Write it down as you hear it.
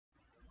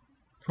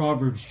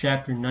Proverbs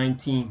chapter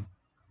 19.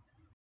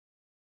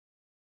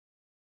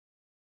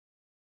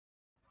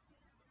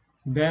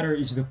 Better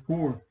is the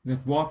poor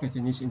that walketh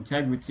in his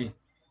integrity,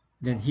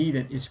 than he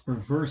that is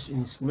perverse in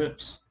his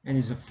lips, and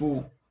is a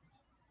fool.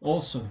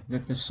 Also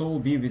that the soul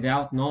be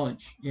without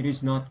knowledge, it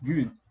is not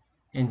good,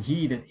 and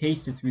he that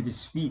hasteth with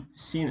his feet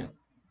sinneth.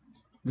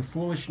 The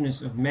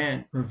foolishness of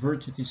man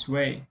perverteth his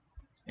way,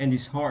 and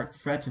his heart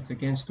fretteth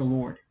against the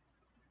Lord.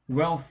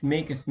 Wealth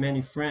maketh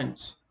many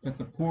friends, but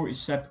the poor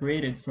is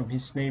separated from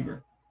his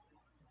neighbor.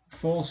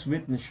 False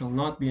witness shall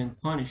not be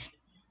unpunished,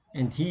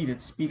 and he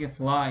that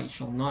speaketh lies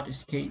shall not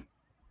escape.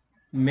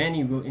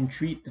 Many will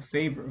entreat the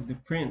favor of the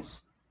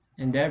prince,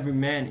 and every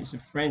man is a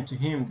friend to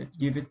him that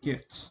giveth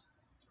gifts.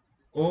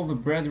 All the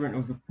brethren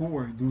of the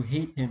poor do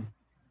hate him.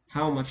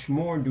 How much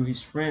more do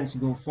his friends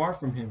go far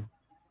from him?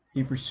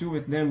 He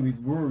pursueth them with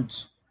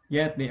words,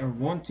 yet they are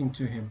wanting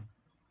to him.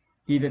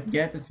 He that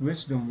getteth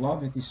wisdom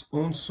loveth his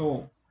own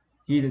soul.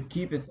 He that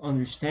keepeth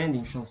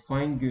understanding shall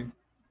find good.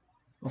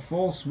 A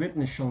false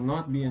witness shall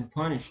not be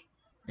unpunished,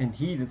 and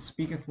he that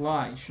speaketh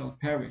lies shall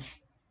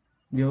perish.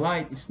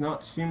 Delight is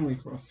not seemly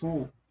for a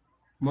fool,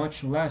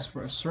 much less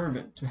for a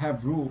servant to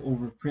have rule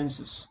over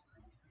princes.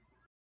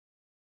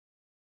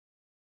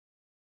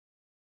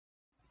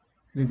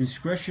 The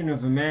discretion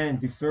of a man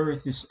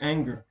deferreth his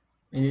anger,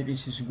 and it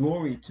is his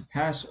glory to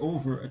pass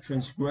over a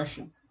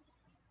transgression.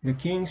 The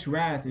king's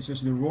wrath is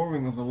as the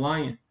roaring of a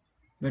lion,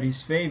 but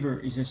his favor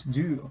is as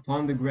dew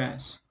upon the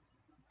grass.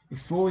 A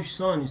foolish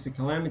son is the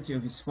calamity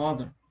of his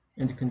father,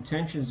 and the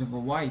contentions of a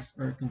wife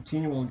are a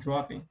continual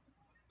dropping.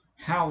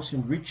 House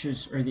and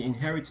riches are the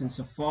inheritance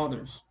of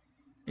fathers,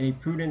 and a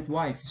prudent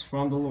wife is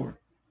from the Lord.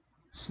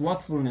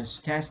 Slothfulness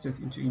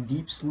casteth into a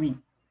deep sleep,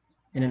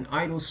 and an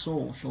idle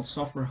soul shall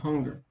suffer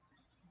hunger.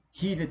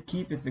 He that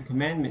keepeth the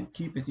commandment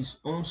keepeth his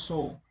own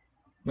soul,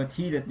 but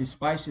he that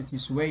despiseth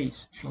his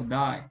ways shall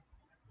die.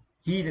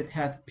 He that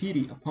hath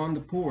pity upon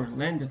the poor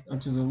lendeth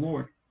unto the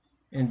Lord,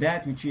 and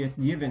that which he hath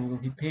given will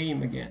he pay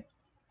him again.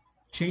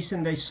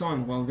 Chasten thy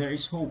son while there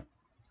is hope,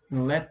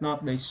 and let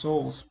not thy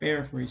soul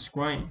spare for his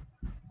crying.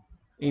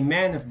 A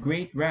man of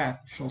great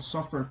wrath shall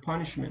suffer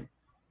punishment,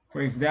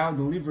 for if thou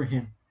deliver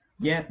him,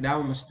 yet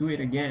thou must do it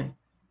again.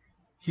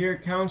 Hear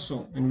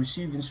counsel, and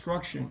receive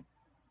instruction,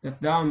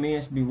 that thou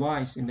mayest be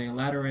wise in thy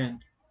latter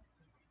end.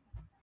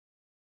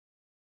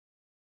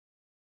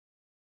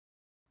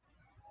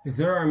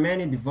 There are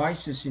many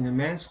devices in a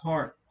man's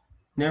heart,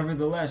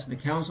 nevertheless the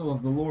counsel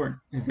of the Lord,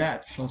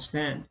 that shall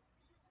stand.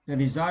 The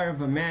desire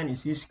of a man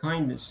is his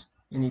kindness,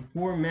 and a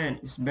poor man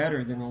is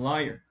better than a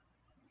liar.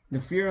 The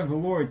fear of the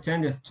Lord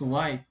tendeth to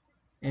life,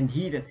 and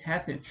he that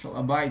hath it shall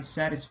abide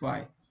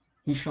satisfied.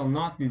 He shall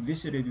not be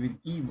visited with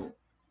evil.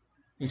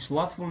 A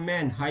slothful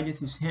man hideth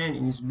his hand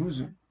in his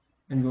bosom,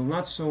 and will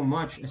not so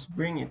much as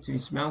bring it to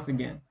his mouth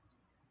again.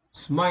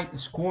 Smite a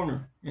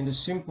scorner, and the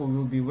simple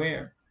will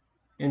beware,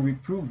 and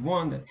reprove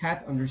one that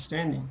hath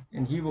understanding,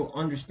 and he will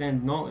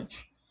understand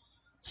knowledge.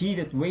 He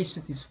that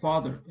wasteth his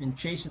father, and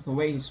chaseth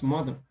away his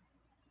mother,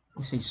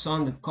 is a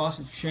son that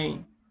causeth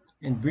shame,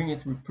 and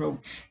bringeth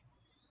reproach.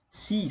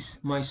 Cease,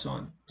 my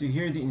son, to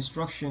hear the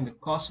instruction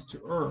that causeth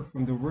to err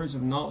from the words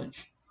of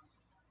knowledge.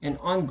 An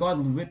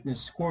ungodly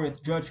witness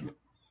scorneth judgment,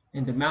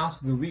 and the mouth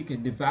of the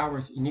wicked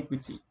devoureth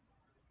iniquity.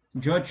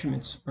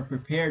 Judgments are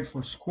prepared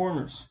for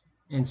scorners,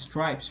 and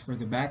stripes for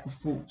the back of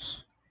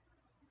fools.